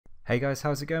Hey guys,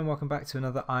 how's it going? Welcome back to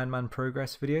another Ironman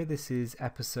progress video. This is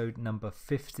episode number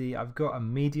 50. I've got a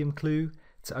medium clue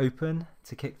to open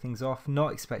to kick things off.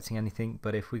 Not expecting anything,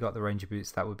 but if we got the ranger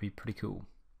boots, that would be pretty cool.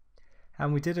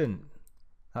 And we didn't.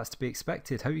 That's to be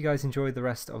expected. Hope you guys enjoyed the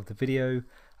rest of the video.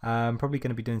 I'm probably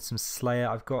going to be doing some Slayer.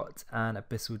 I've got an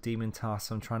Abyssal Demon task,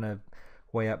 so I'm trying to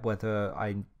weigh up whether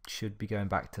I should be going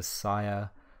back to Sire.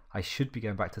 I should be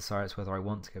going back to Sire. It's whether I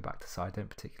want to go back to Sire. I don't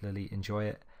particularly enjoy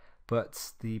it.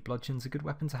 But the bludgeon's a good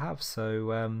weapon to have,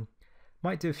 so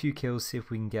might do a few kills, see if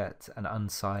we can get an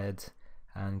unsired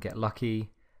and get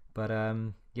lucky. But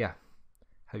yeah,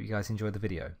 hope you guys enjoyed the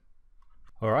video.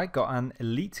 Alright, got an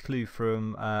elite clue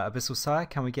from Abyssal Sire.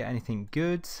 Can we get anything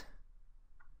good?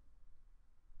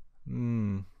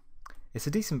 It's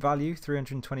a decent value,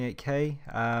 328k,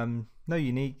 no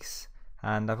uniques,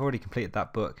 and I've already completed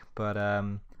that book, but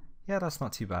yeah, that's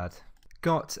not too bad.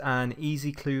 Got an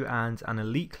easy clue and an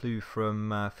elite clue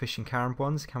from Fish and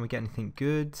Carambons. Can we get anything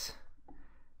good?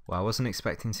 Well, I wasn't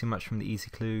expecting too much from the easy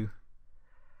clue,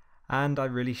 and I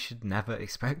really should never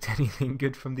expect anything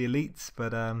good from the elites,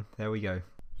 but there we go.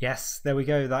 Yes, there we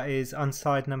go. That is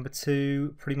unsired number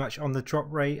 2, pretty much on the drop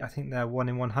rate. I think they're 1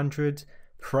 in 100.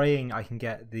 Praying I can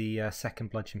get the second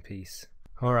bludgeon piece.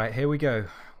 Alright, here we go.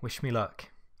 Wish me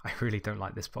luck. I really don't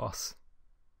like this boss.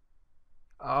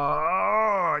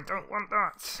 Oh, I don't want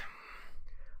that.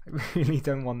 I really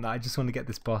don't want that. I just want to get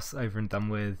this boss over and done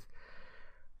with.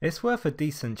 It's worth a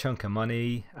decent chunk of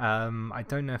money. I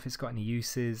don't know if it's got any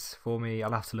uses for me.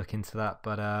 I'll have to look into that,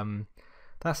 but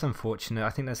that's unfortunate. I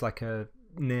think there's like a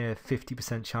near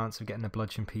 50% chance of getting a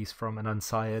bludgeon piece from an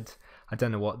unsired. I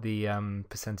don't know what the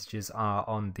percentages are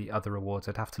on the other rewards.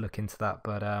 I'd have to look into that,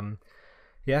 but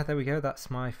yeah, there we go.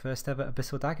 That's my first ever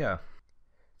Abyssal Dagger.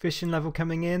 Fishing level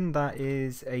coming in, that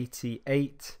is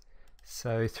 88,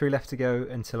 so 3 left to go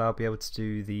until I'll be able to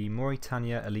do the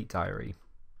Mauritania Elite Diary.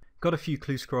 Got a few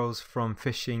clue scrolls from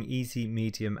Fishing, Easy,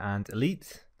 Medium and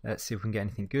Elite. Let's see if we can get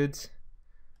anything good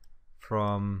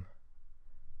from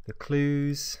the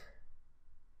clues.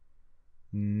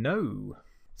 No.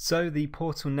 So the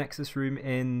Portal Nexus room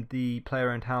in the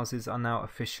player-owned houses are now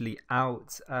officially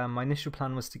out. My initial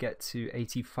plan was to get to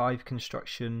 85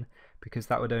 construction because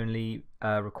that would only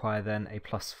require then a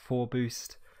 +4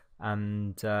 boost,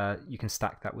 and you can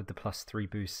stack that with the +3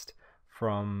 boost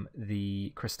from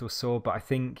the Crystal Sword. But I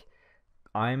think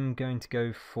I'm going to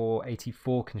go for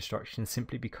 84 construction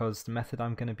simply because the method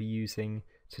I'm going to be using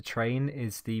to train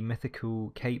is the Mythical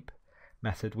Cape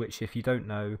method, which, if you don't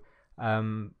know,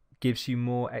 gives you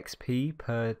more XP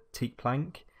per teak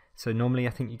plank. So normally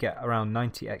I think you get around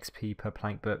 90 XP per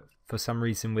plank, but for some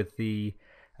reason with the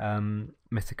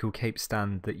Mythical Cape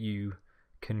stand that you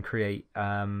can create,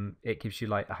 it gives you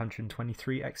like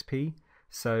 123 XP.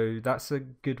 So that's a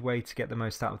good way to get the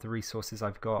most out of the resources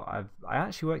I've got. I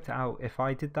actually worked it out. If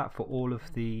I did that for all of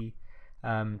the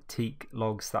teak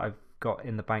logs that I've got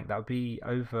in the bank, that would be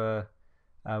over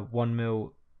 1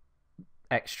 mil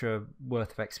extra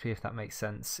worth of XP, if that makes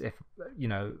sense. If you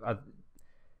know,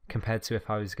 compared to if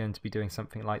I was going to be doing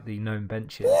something like the gnome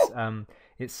benches,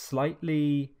 it's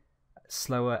slightly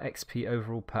slower XP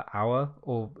overall per hour,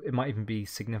 or it might even be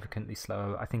significantly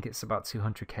slower. I think it's about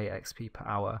 200k XP per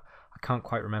hour. I can't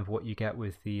quite remember what you get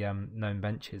with the gnome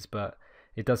benches, but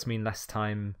it does mean less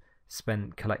time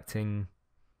spent collecting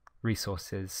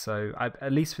resources. So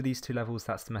at least for these 2 levels,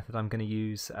 that's the method I'm going to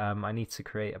use. I need to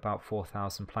create about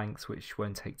 4,000 planks, which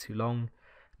won't take too long,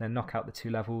 then knock out the 2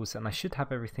 levels, and I should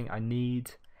have everything I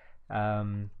need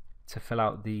to fill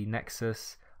out the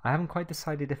Nexus. I haven't quite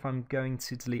decided if I'm going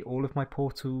to delete all of my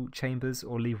portal chambers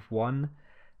or leave 1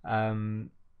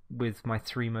 with my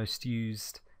 3 most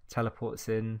used teleports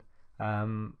in.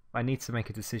 I need to make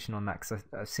a decision on that because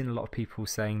I've seen a lot of people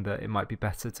saying that it might be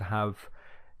better to have,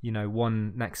 you know,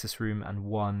 1 Nexus room and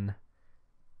 1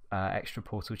 extra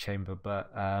portal chamber,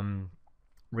 but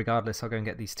regardless, I'll go and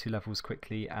get these 2 levels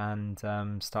quickly and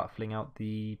start filling out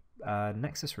the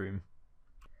Nexus room.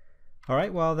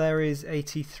 Alright, well, there is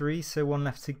 83, so 1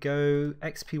 left to go.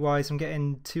 XP wise, I'm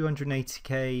getting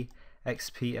 280k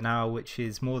XP an hour, which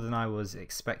is more than I was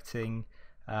expecting.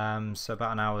 So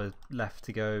about an hour left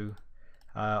to go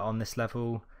on this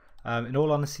level. In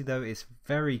all honesty though, it's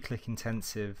very click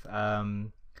intensive.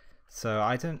 So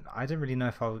I don't really know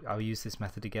if I'll use this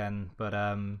method again, but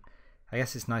I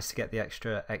guess it's nice to get the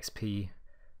extra XP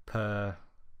per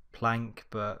plank,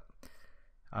 but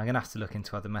I'm going to have to look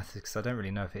into other methods because I don't really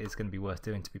know if it is going to be worth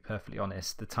doing, to be perfectly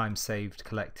honest. The time saved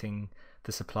collecting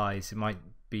the supplies, it might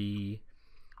be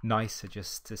nicer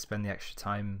just to spend the extra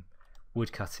time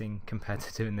wood cutting compared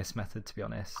to doing this method, to be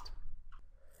honest.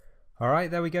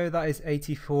 Alright, there we go, that is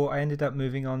 84. I ended up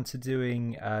moving on to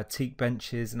doing teak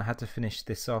benches, and I had to finish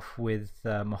this off with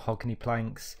mahogany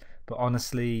planks, but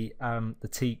honestly the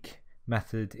teak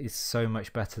method is so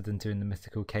much better than doing the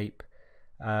mythical cape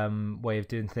way of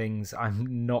doing things.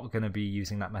 I'm not going to be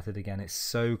using that method again. It's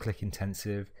so click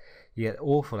intensive, you get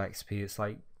awful XP. It's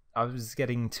like I was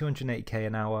getting 280k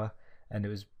an hour and it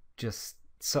was just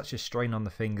such a strain on the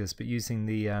fingers, but using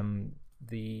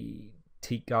the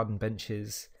teak garden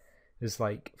benches is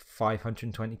like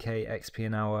 520k XP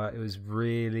an hour. It was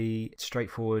really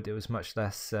straightforward. It was much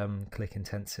less click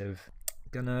intensive.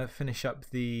 Gonna finish up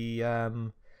the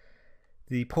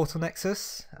Portal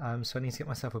Nexus, so I need to get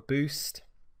myself a boost.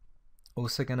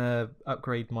 Also gonna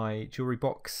upgrade my jewelry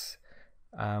box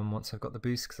once I've got the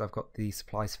boost, because I've got the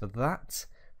supplies for that.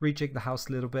 Rejig the house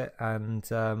a little bit, and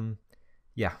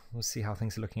yeah, we'll see how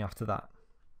things are looking after that.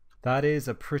 That is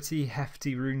a pretty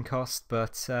hefty rune cost,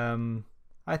 but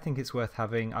I think it's worth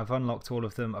having. I've unlocked all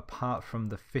of them apart from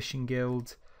the fishing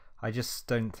guild. I just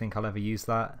don't think I'll ever use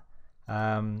that.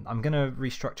 I'm going to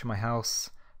restructure my house,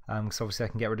 because obviously I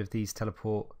can get rid of these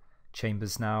teleport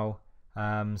chambers now.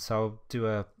 So I'll do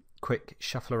a quick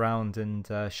shuffle around and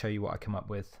show you what I come up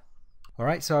with.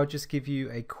 Alright, so I'll just give you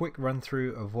a quick run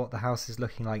through of what the house is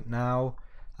looking like now.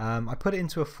 I put it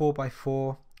into a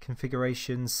 4x4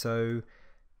 configuration, so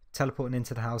teleporting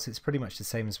into the house, it's pretty much the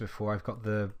same as before. I've got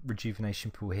the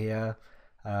rejuvenation pool here,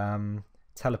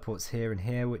 teleports here and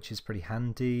here, which is pretty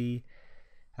handy.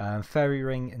 Fairy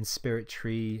ring and spirit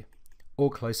tree all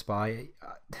close by.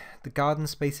 The garden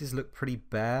spaces look pretty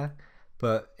bare,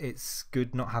 but it's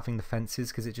good not having the fences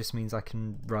because it just means I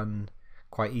can run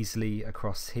quite easily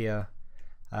across here.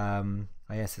 I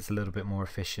guess it's a little bit more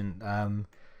efficient.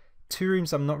 Two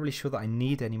rooms I'm not really sure that I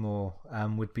need anymore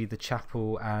would be the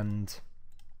chapel and,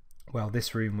 well,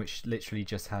 this room, which literally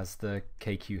just has the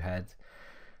KQ head.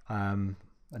 I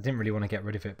didn't really want to get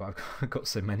rid of it, but I've got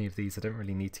so many of these I don't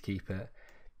really need to keep it.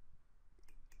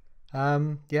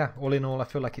 Yeah, all in all, I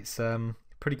feel like it's a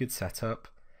pretty good setup.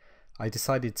 I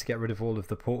decided to get rid of all of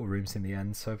the portal rooms in the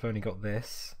end, so I've only got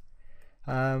this.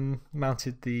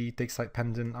 Mounted the dig site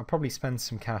pendant. I'll probably spend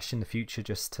some cash in the future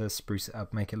just to spruce it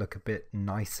up, make it look a bit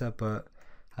nicer, but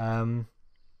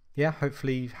yeah,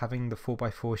 hopefully having the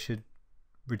 4x4 should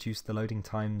reduce the loading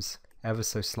times ever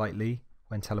so slightly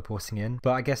when teleporting in.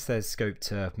 But I guess there's scope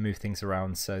to move things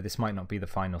around, so this might not be the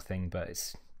final thing, but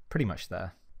it's pretty much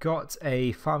there. Got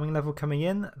a farming level coming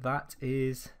in, that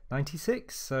is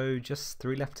 96, so just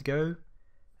 3 left to go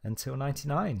until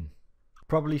 99.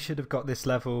 Probably should have got this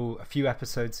level a few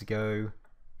episodes ago,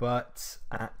 but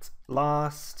at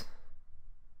last,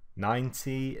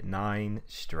 99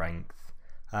 strength.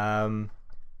 I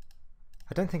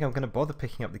don't think I'm going to bother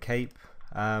picking up the cape.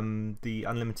 The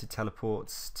unlimited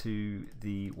teleports to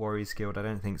the Warriors Guild, I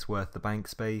don't think it's worth the bank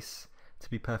space, to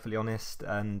be perfectly honest,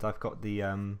 and I've got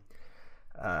the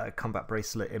combat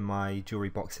bracelet in my jewelry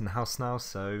box in the house now,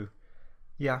 so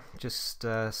yeah, just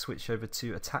switch over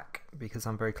to attack because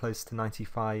I'm very close to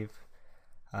 95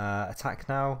 attack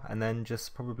now, and then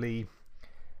just probably,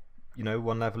 you know,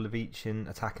 1 level of each in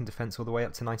attack and defense all the way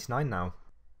up to 99 now.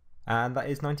 And that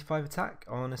is 95 attack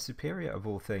on a superior of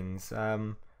all things.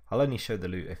 I'll only show the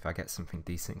loot if I get something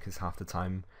decent, because half the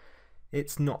time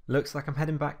it's not. Looks like I'm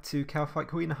heading back to Cowfight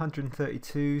Queen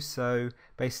 132, so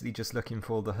basically just looking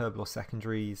for the herbal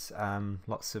secondaries,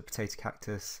 lots of potato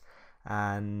cactus,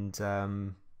 and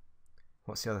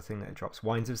what's the other thing that it drops?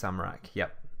 Wines of Zamorak.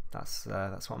 Yep, that's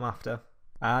what I'm after.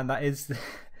 And that is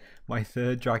my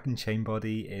 3rd dragon chain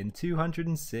body in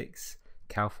 206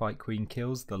 Cowfight Queen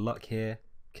kills. The luck here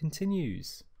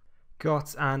continues.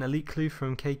 Got an elite clue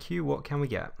from KQ. What can we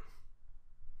get?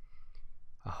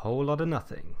 A whole lot of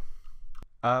nothing.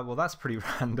 Well, that's pretty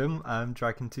random.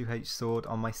 Dragon 2H sword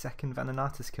on my 2nd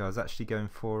Veneratus kill. I was actually going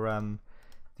for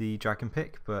the dragon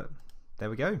pick, but there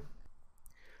we go.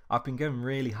 I've been going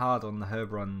really hard on the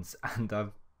herb runs, and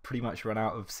I've pretty much run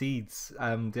out of seeds.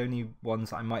 The only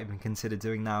ones I might even consider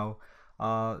doing now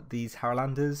are these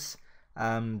Haralanders.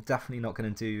 Definitely not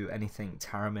going to do anything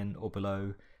Taramin or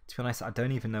below. To be honest, I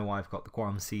don't even know why I've got the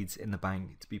Guam seeds in the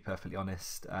bank, to be perfectly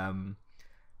honest.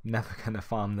 Never going to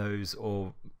farm those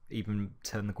or even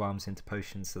turn the Guams into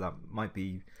potions, so that might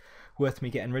be worth me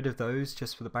getting rid of those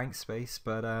just for the bank space.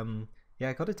 But yeah,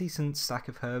 I got a decent stack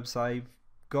of herbs. I've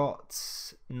got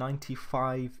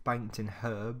 95 banked in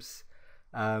herbs.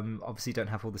 Obviously don't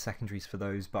have all the secondaries for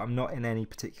those, but I'm not in any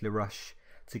particular rush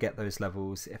to get those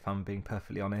levels, if I'm being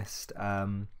perfectly honest.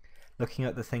 Looking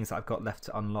at the things that I've got left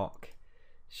to unlock,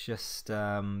 it's just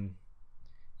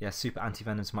yeah, super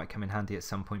anti-venoms might come in handy at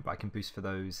some point, but I can boost for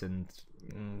those, and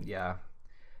yeah,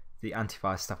 the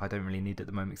antivirus stuff I don't really need at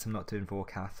the moment because I'm not doing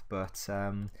Vorkath. But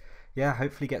yeah,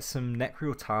 hopefully get some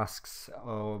Necreal tasks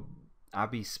or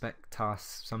Abbey spec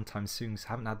tasks sometime soon, because I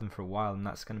haven't had them for a while, and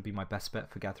that's going to be my best bet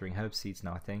for gathering herb seeds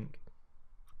now, I think.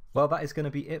 Well, that is going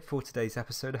to be it for today's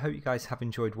episode. I hope you guys have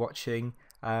enjoyed watching.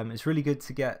 It's really good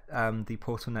to get the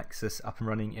Portal Nexus up and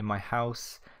running in my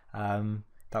house.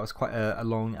 That was quite a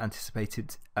long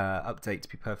anticipated update, to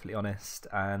be perfectly honest,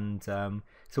 and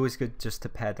it's always good just to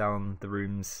pare down the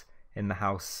rooms in the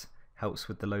house, helps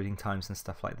with the loading times and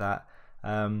stuff like that.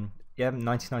 Yeah,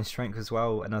 99 strength as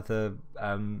well, another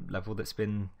level that's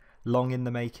been long in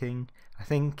the making. I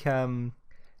think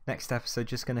next episode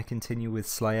just going to continue with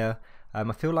Slayer.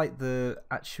 I feel like the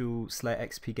actual Slayer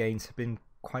XP gains have been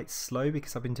quite slow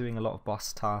because I've been doing a lot of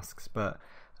boss tasks, but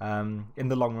in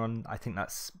the long run I think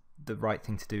that's the right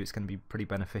thing to do. It's going to be pretty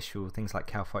beneficial. Things like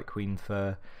Cowfight Queen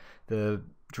for the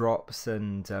drops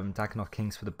and Dagonoth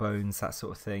Kings for the bones, that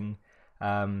sort of thing.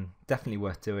 Definitely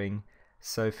worth doing.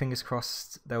 So fingers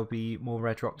crossed there'll be more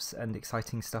rare drops and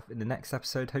exciting stuff in the next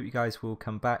episode. Hope you guys will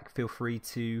come back. Feel free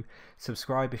to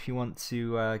subscribe if you want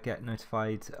to get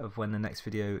notified of when the next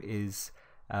video is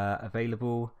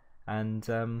available. And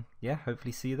yeah,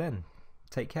 hopefully see you then.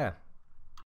 Take care.